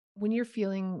When you're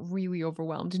feeling really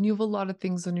overwhelmed and you have a lot of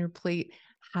things on your plate,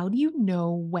 how do you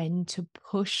know when to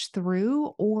push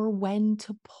through or when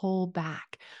to pull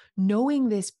back? Knowing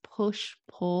this push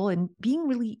pull and being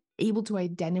really able to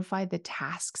identify the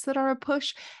tasks that are a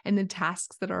push and the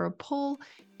tasks that are a pull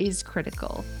is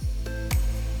critical.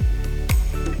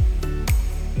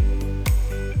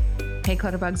 Hey,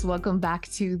 Clutterbugs, welcome back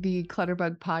to the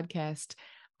Clutterbug Podcast.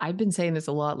 I've been saying this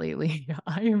a lot lately.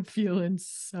 I am feeling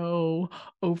so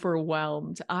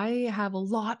overwhelmed. I have a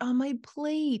lot on my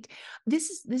plate.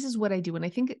 This is what I do. And I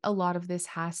think a lot of this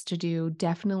has to do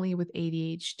definitely with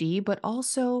ADHD, but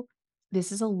also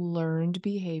this is a learned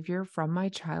behavior from my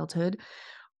childhood.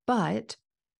 But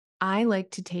I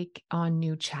like to take on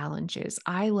new challenges.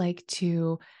 I like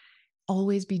to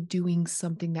always be doing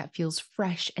something that feels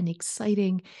fresh and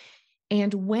exciting.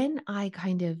 And when I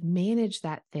kind of manage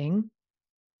that thing,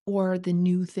 or the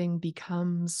new thing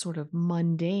becomes sort of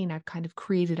mundane, I've kind of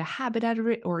created a habit out of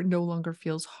it, or it no longer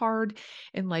feels hard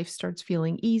and life starts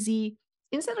feeling easy.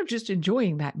 Instead of just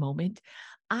enjoying that moment,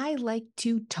 I like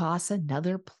to toss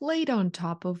another plate on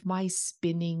top of my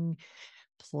spinning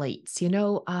plates.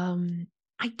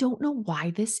 I don't know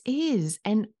why this is.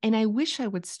 And I wish I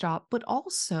would stop, but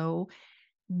also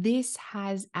this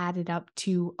has added up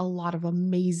to a lot of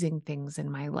amazing things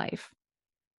in my life.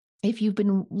 If you've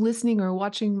been listening or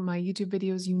watching my YouTube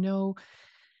videos,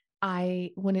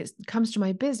 when it comes to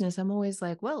my business, I'm always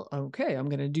like, well, okay, I'm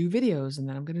going to do videos and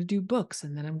then I'm going to do books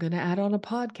and then I'm going to add on a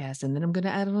podcast and then I'm going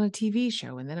to add on a TV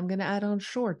show and then I'm going to add on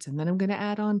shorts and then I'm going to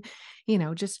add on,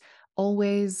 just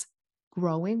always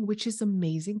growing, which is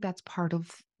amazing. That's part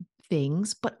of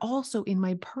things. But also in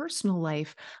my personal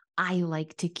life, I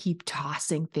like to keep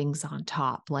tossing things on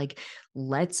top, like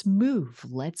let's move,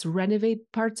 let's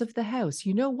renovate parts of the house.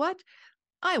 You know what?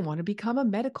 I want to become a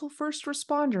medical first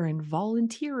responder and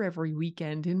volunteer every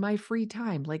weekend in my free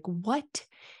time. Like, what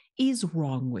is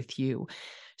wrong with you?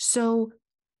 So,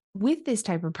 with this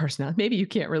type of personality, maybe you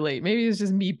can't relate. Maybe it's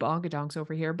just me bongadonks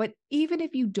over here. But even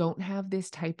if you don't have this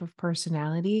type of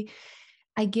personality,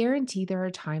 I guarantee there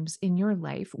are times in your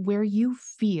life where you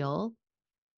feel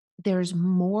there's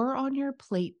more on your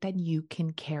plate than you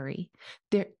can carry.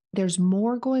 There's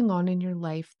more going on in your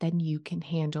life than you can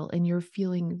handle, and you're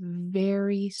feeling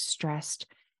very stressed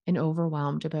and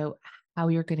overwhelmed about how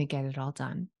you're going to get it all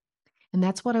done. And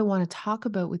that's what I want to talk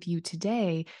about with you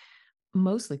today,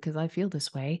 mostly because I feel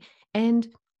this way. And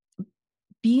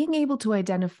being able to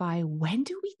identify, when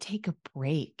do we take a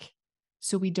break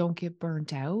so we don't get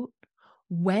burnt out?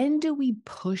 When do we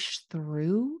push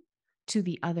through to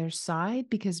the other side?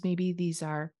 Because maybe these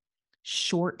are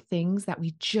short things that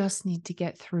we just need to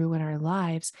get through in our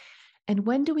lives. And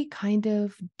when do we kind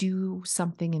of do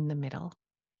something in the middle?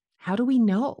 How do we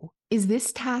know? Is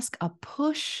this task a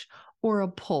push or a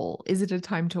pull? Is it a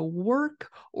time to work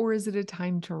or is it a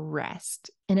time to rest?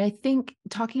 And I think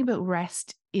talking about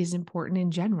rest is important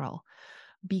in general,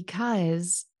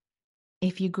 because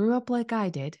if you grew up like I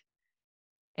did,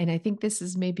 and I think this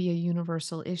is maybe a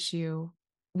universal issue,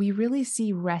 we really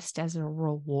see rest as a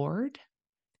reward.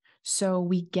 So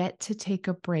we get to take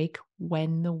a break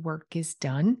when the work is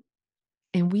done.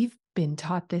 And we've been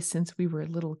taught this since we were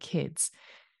little kids.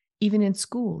 Even in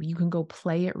school, you can go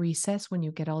play at recess when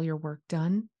you get all your work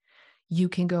done. You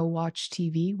can go watch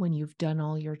TV when you've done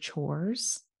all your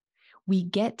chores. We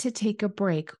get to take a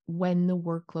break when the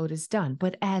workload is done.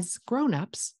 But as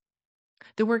grown-ups,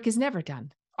 the work is never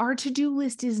done. Our to-do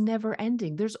list is never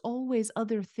ending. There's always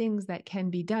other things that can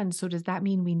be done. So does that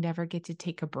mean we never get to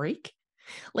take a break?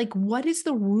 Like, what is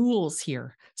the rules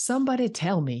here? Somebody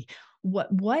tell me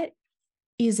what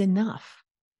is enough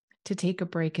to take a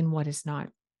break and what is not.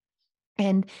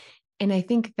 And I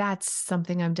think that's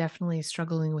something I'm definitely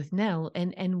struggling with now.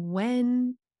 And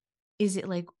when is it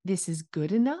like this is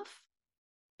good enough?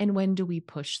 And when do we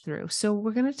push through? So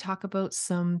we're going to talk about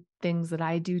some things that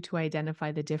I do to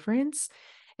identify the difference.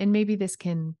 And maybe this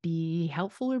can be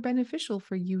helpful or beneficial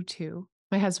for you too.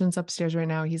 My husband's upstairs right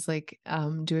now. He's like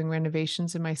doing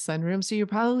renovations in my sunroom. So you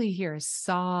probably hear a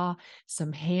saw,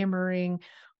 some hammering.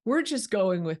 We're just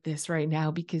going with this right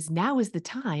now because now is the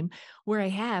time where I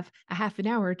have a half an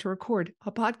hour to record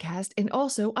a podcast. And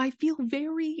also, I feel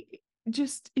very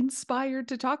just inspired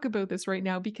to talk about this right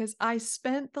now because I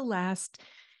spent the last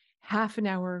half an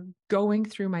hour going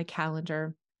through my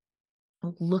calendar,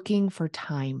 looking for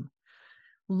time,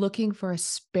 looking for a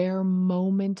spare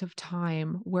moment of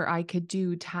time where I could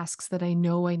do tasks that I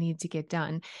know I need to get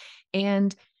done.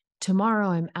 And tomorrow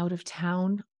I'm out of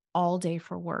town all day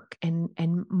for work and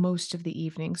most of the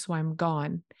evening, so I'm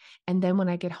gone. And then when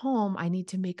I get home, I need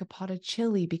to make a pot of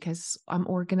chili because I'm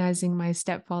organizing my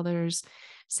stepfather's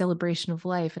celebration of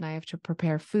life and I have to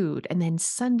prepare food. And then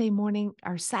Sunday morning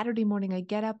or Saturday morning, I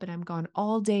get up and I'm gone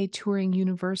all day touring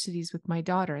universities with my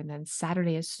daughter. And then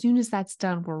Saturday, as soon as that's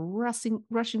done, we're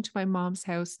rushing to my mom's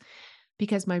house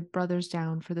because my brother's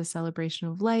down for the celebration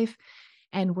of life.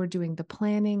 And we're doing the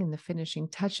planning and the finishing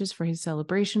touches for his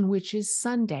celebration, which is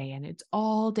Sunday. And it's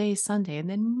all day Sunday. And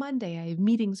then Monday, I have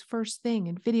meetings first thing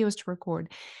and videos to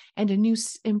record and a new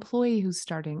employee who's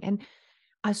starting. And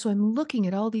so I'm looking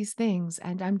at all these things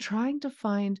and I'm trying to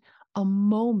find a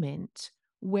moment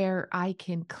where I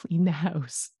can clean the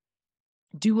house,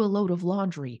 do a load of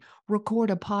laundry,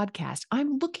 record a podcast.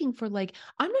 I'm looking for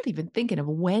I'm not even thinking of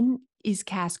when is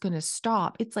Cass going to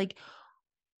stop. It's like,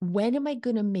 when am I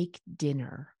going to make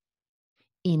dinner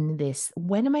in this?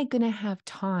 When am I going to have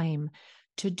time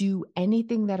to do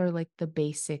anything that are like the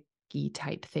basic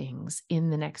type things in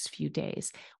the next few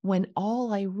days, when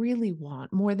all I really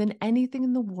want more than anything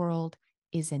in the world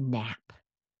is a nap?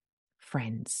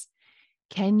 Friends,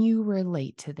 can you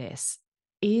relate to this?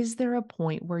 Is there a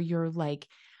point where you're like,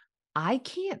 I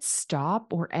can't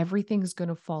stop or everything's going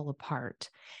to fall apart?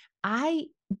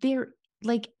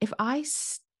 If I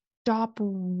stop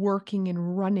working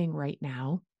and running right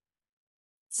now,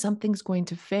 something's going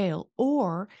to fail.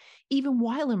 Or even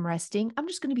while I'm resting, I'm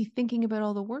just going to be thinking about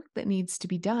all the work that needs to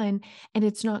be done. And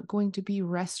it's not going to be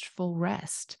restful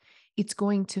rest. I'm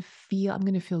going to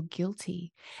feel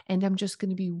guilty, and I'm just going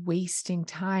to be wasting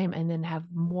time and then have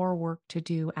more work to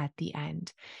do at the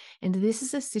end. And this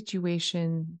is a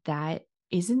situation that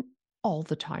isn't all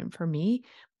the time for me,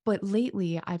 but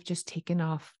lately I've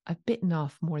bitten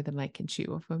off more than I can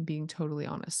chew, if I'm being totally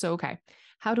honest. So, okay,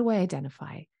 how do I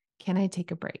identify? Can I take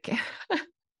a break?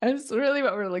 That's really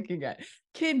what we're looking at.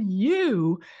 Can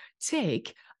you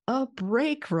take a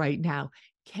break right now?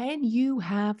 Can you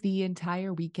have the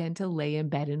entire weekend to lay in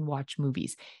bed and watch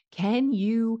movies? Can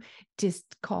you just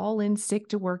call in sick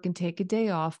to work and take a day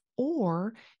off?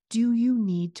 Or do you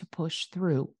need to push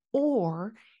through?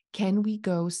 Or can we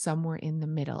go somewhere in the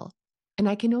middle? And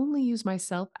I can only use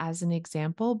myself as an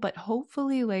example, but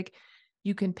hopefully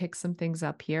you can pick some things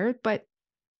up here. But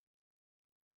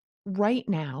right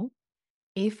now,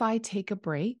 if I take a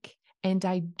break and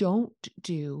I don't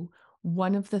do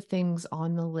one of the things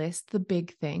on the list, the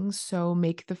big things, so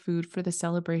make the food for the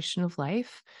celebration of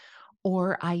life,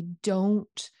 or I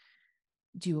don't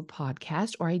do a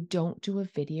podcast, or I don't do a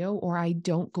video, or I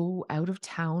don't go out of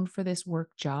town for this work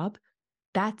job,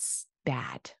 that's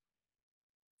bad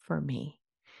for me.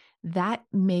 That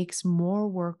makes more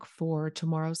work for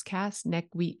tomorrow's cast,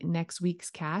 next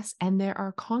week's cast, and there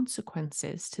are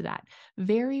consequences to that,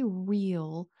 very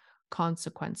real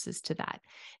consequences to that.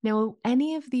 Now,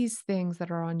 any of these things that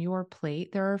are on your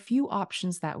plate, there are a few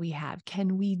options that we have.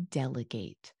 Can we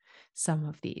delegate some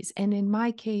of these? And in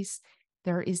my case,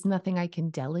 there is nothing I can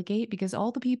delegate, because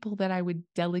all the people that I would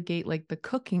delegate like the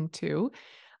cooking to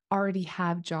already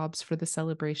have jobs for the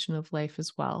celebration of life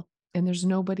as well. And there's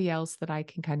nobody else that I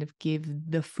can kind of give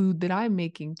the food that I'm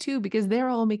making to, because they're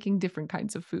all making different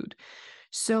kinds of food.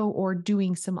 So, or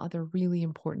doing some other really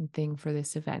important thing for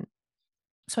this event.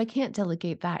 So I can't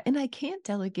delegate that. And I can't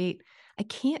delegate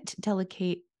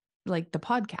like the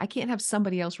podcast. I can't have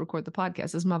somebody else record the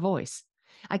podcast as my voice.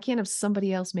 I can't have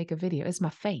somebody else make a video as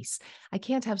my face. I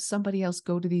can't have somebody else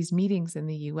go to these meetings in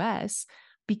the US,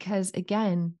 because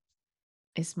again,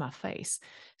 is my face.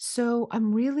 So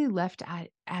I'm really left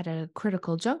at a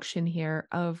critical junction here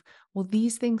of, well,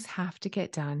 these things have to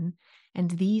get done.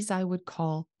 And these I would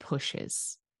call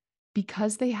pushes,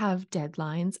 because they have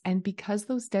deadlines, and because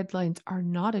those deadlines are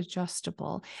not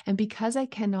adjustable, and because I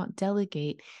cannot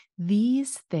delegate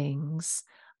these things,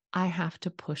 I have to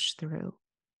push through,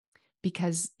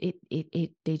 because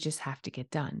they just have to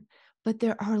get done. But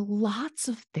there are lots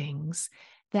of things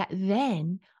that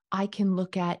then I can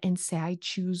look at and say, I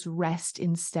choose rest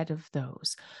instead of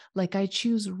those. Like I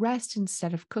choose rest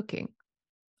instead of cooking.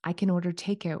 I can order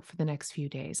takeout for the next few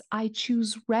days. I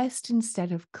choose rest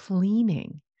instead of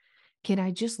cleaning. Can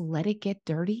I just let it get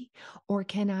dirty? Or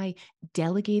can I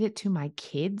delegate it to my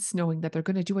kids, knowing that they're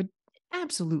going to do an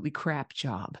absolutely crap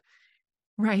job?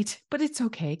 Right. But it's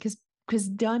okay, because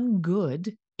done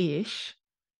good-ish,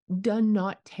 done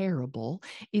not terrible,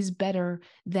 is better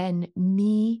than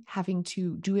me having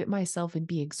to do it myself and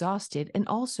be exhausted, and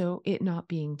also it not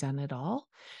being done at all.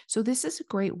 So this is a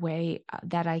great way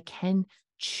that I can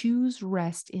choose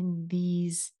rest in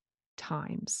these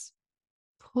times.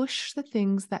 Push the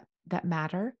things that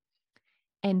matter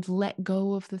and let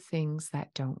go of the things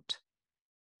that don't.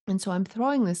 And so I'm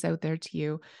throwing this out there to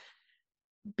you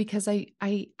because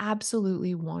I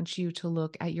absolutely want you to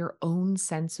look at your own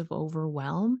sense of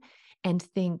overwhelm and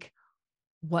think,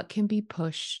 What can be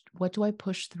pushed? What do I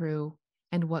push through?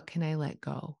 And what can I let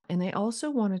go? And I also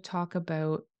want to talk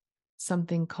about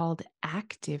something called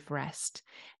active rest.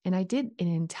 And I did an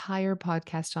entire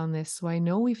podcast on this. So I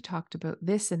know we've talked about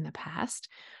this in the past,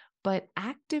 but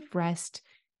active rest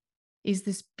is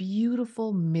this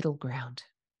beautiful middle ground.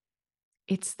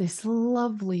 It's this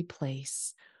lovely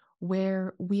place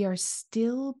where we are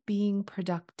still being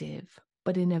productive,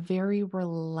 but in a very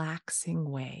relaxing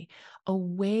way, a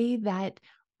way that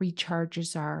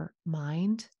recharges our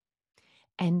mind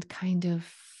and kind of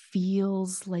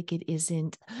feels like it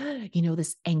isn't,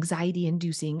 this anxiety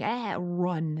inducing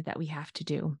run that we have to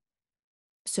do.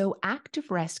 So active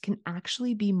rest can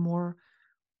actually be more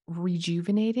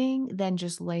rejuvenating than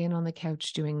just laying on the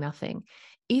couch doing nothing.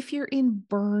 If you're in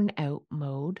burnout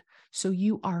mode, so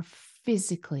you are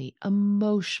physically,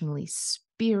 emotionally,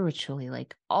 spiritually,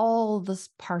 like all the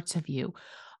parts of you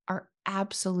are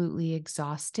absolutely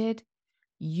exhausted,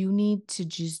 you need to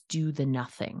just do the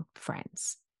nothing,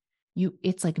 friends.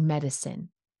 It's like medicine.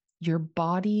 Your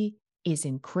body is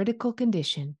in critical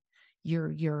condition.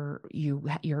 You're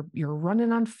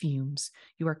running on fumes.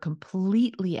 You are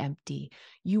completely empty.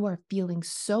 You are feeling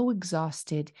so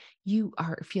exhausted. You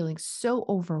are feeling so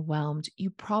overwhelmed. You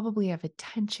probably have a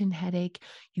tension headache.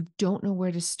 You don't know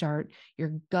where to start.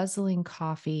 You're guzzling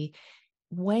coffee.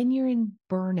 When you're in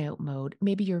burnout mode,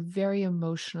 maybe you're very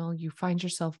emotional. You find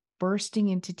yourself bursting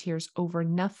into tears over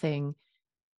nothing.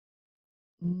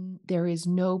 There is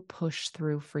no push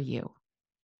through for you.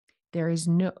 There is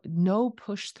no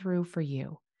push through for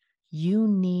you. You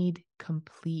need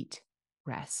complete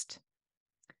rest.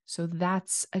 So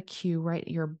that's a cue, right?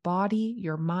 Your body,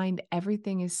 your mind,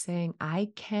 everything is saying, I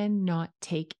cannot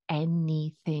take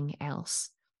anything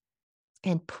else.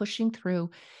 And pushing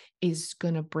through is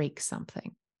going to break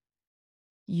something.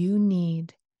 You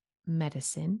need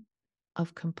medicine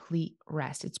of complete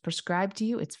rest. It's prescribed to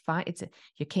you. It's fine.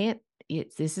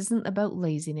 This isn't about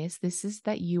laziness. This is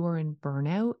that you are in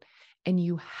burnout and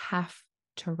you have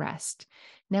to rest.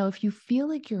 Now, if you feel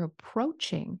like you're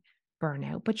approaching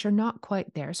burnout, but you're not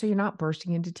quite there, so you're not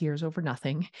bursting into tears over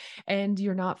nothing, and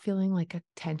you're not feeling like a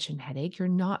tension headache, you're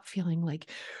not feeling like,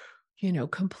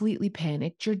 completely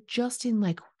panicked. You're just in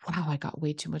like, wow, I got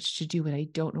way too much to do and I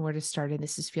don't know where to start. And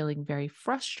this is feeling very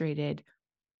frustrating.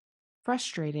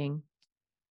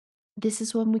 This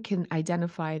is when we can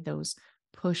identify those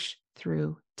push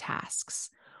through tasks.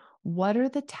 What are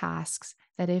the tasks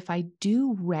that if I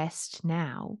do rest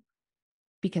now,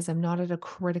 because I'm not at a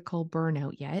critical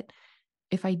burnout yet,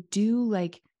 if I do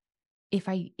like, if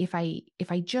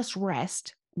I just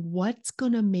rest, what's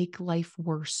going to make life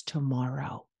worse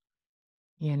tomorrow?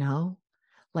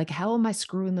 Like, how am I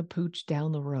screwing the pooch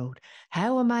down the road?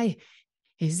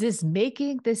 Is this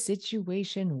making the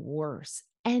situation worse?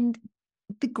 And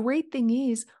the great thing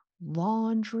is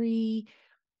laundry,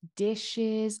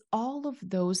 dishes, all of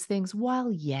those things,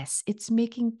 while yes, it's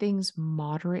making things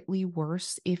moderately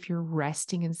worse if you're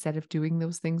resting instead of doing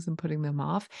those things and putting them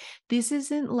off. This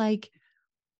isn't like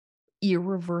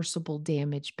irreversible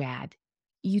damage bad.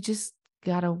 You just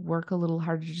got to work a little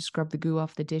harder to scrub the goo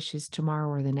off the dishes tomorrow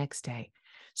or the next day.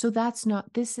 So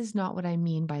this is not what I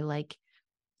mean by like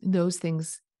those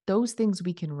things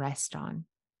we can rest on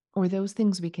or those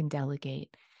things we can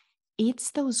delegate.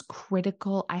 It's those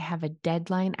critical, I have a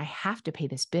deadline, I have to pay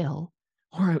this bill,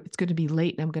 or it's going to be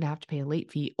late and I'm going to have to pay a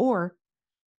late fee, or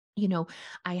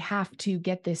I have to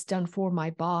get this done for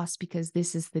my boss because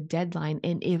this is the deadline.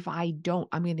 And if I don't,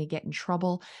 I'm going to get in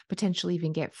trouble, potentially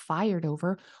even get fired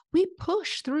over. We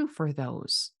push through for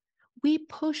those. We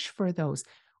push for those.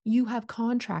 You have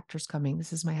contractors coming.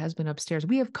 This is my husband upstairs.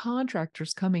 We have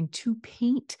contractors coming to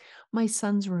paint my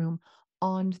son's room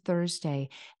on Thursday.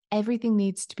 Everything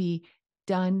needs to be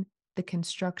done, the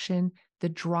construction, the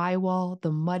drywall,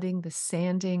 the mudding, the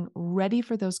sanding, ready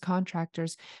for those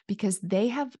contractors because they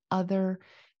have other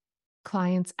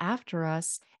clients after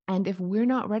us. And if we're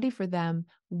not ready for them,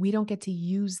 we don't get to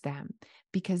use them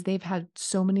because they've had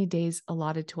so many days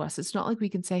allotted to us. It's not like we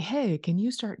can say, hey, can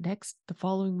you start the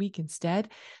following week instead?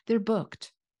 They're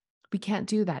booked. We can't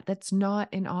do that. That's not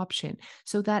an option.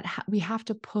 So that we have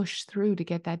to push through to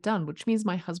get that done, which means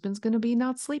my husband's going to be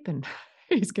not sleeping.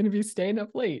 He's going to be staying up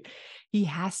late. He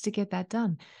has to get that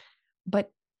done.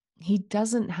 But he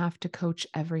doesn't have to coach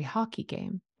every hockey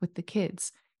game with the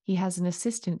kids. He has an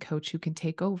assistant coach who can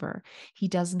take over. He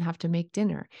doesn't have to make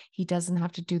dinner. He doesn't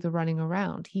have to do the running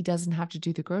around. He doesn't have to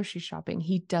do the grocery shopping.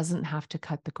 He doesn't have to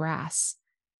cut the grass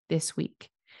this week.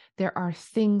 There are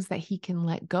things that he can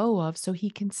let go of so he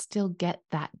can still get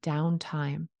that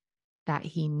downtime that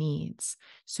he needs.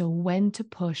 So when to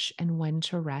push and when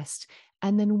to rest,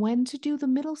 and then when to do the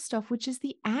middle stuff, which is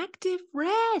the active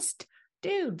rest.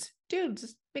 Dudes,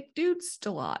 big dudes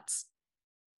to lots.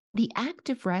 The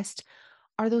active rest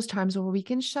are those times where we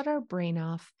can shut our brain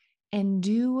off and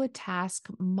do a task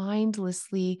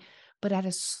mindlessly, but at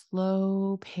a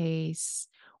slow pace.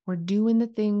 We're doing the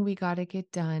thing we got to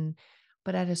get done,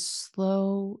 but at a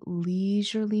slow,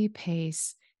 leisurely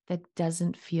pace that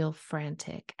doesn't feel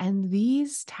frantic. And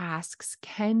these tasks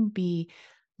can be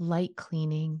light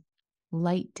cleaning,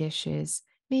 light dishes,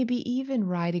 maybe even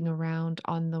riding around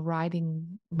on the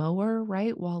riding mower,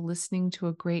 right? While listening to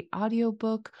a great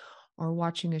audiobook or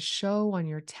watching a show on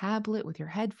your tablet with your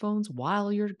headphones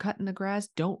while you're cutting the grass.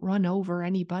 Don't run over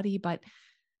anybody, but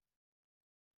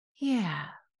yeah,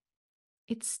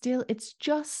 it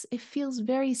feels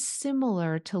very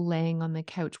similar to laying on the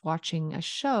couch watching a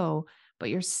show, but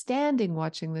you're standing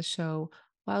watching the show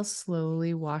while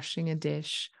slowly washing a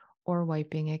dish or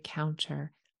wiping a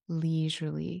counter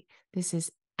leisurely. This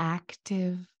is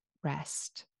active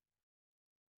rest.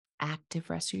 Active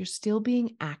rest. So you're still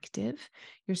being active,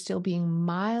 you're still being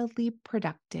mildly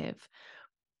productive,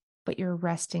 but you're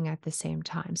resting at the same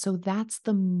time. So that's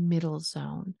the middle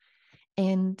zone.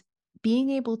 And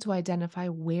being able to identify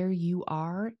where you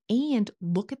are and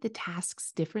look at the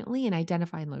tasks differently and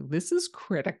identify, like, this is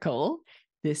critical.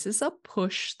 This is a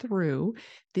push through.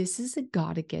 This is a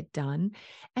gotta get done.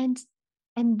 And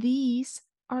these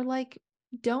are like,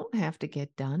 don't have to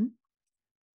get done.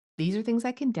 These are things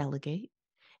I can delegate.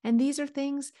 And these are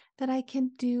things that I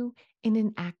can do in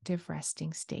an active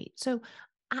resting state. So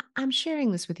I'm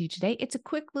sharing this with you today. It's a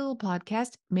quick little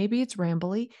podcast. Maybe it's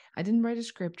rambly. I didn't write a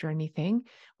script or anything.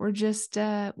 We're just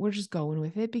going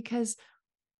with it because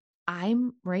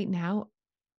I'm right now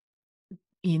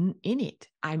in it.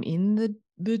 I'm in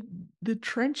the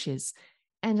trenches,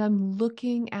 and I'm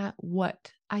looking at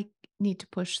what I need to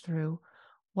push through,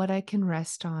 what I can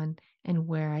rest on, and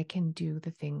where I can do the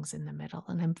things in the middle.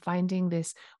 And I'm finding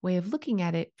this way of looking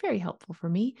at it very helpful for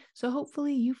me. So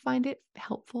hopefully you find it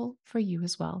helpful for you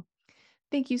as well.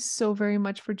 Thank you so very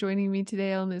much for joining me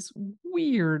today on this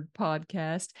weird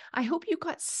podcast. I hope you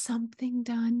got something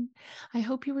done. I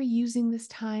hope you were using this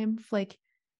time for like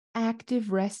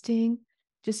active resting,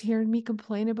 just hearing me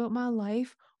complain about my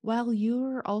life while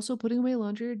you're also putting away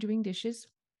laundry or doing dishes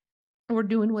or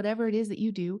doing whatever it is that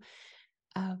you do.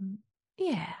 Um,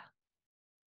 yeah,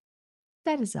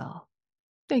 that is all.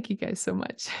 Thank you guys so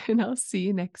much, and I'll see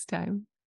you next time.